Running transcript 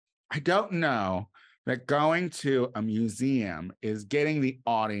I don't know that going to a museum is getting the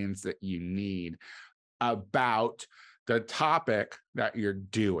audience that you need about the topic that you're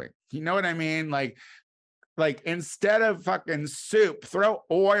doing. You know what I mean? Like instead of fucking soup, throw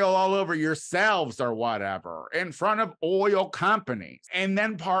oil all over yourselves or whatever in front of oil companies and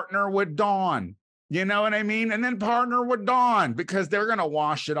then partner with Dawn. You know what I mean? And then partner with Dawn because they're going to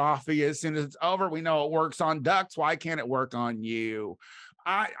wash it off of you as soon as it's over. We know it works on ducks. Why can't it work on you?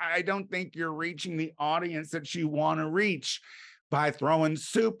 I don't think you're reaching the audience that you want to reach by throwing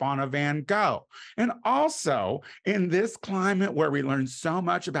soup on a Van Gogh. And also, in this climate where we learn so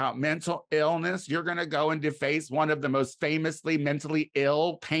much about mental illness, you're going to go and deface one of the most famously mentally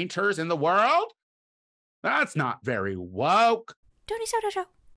ill painters in the world? That's not very woke. Tony Soto Show.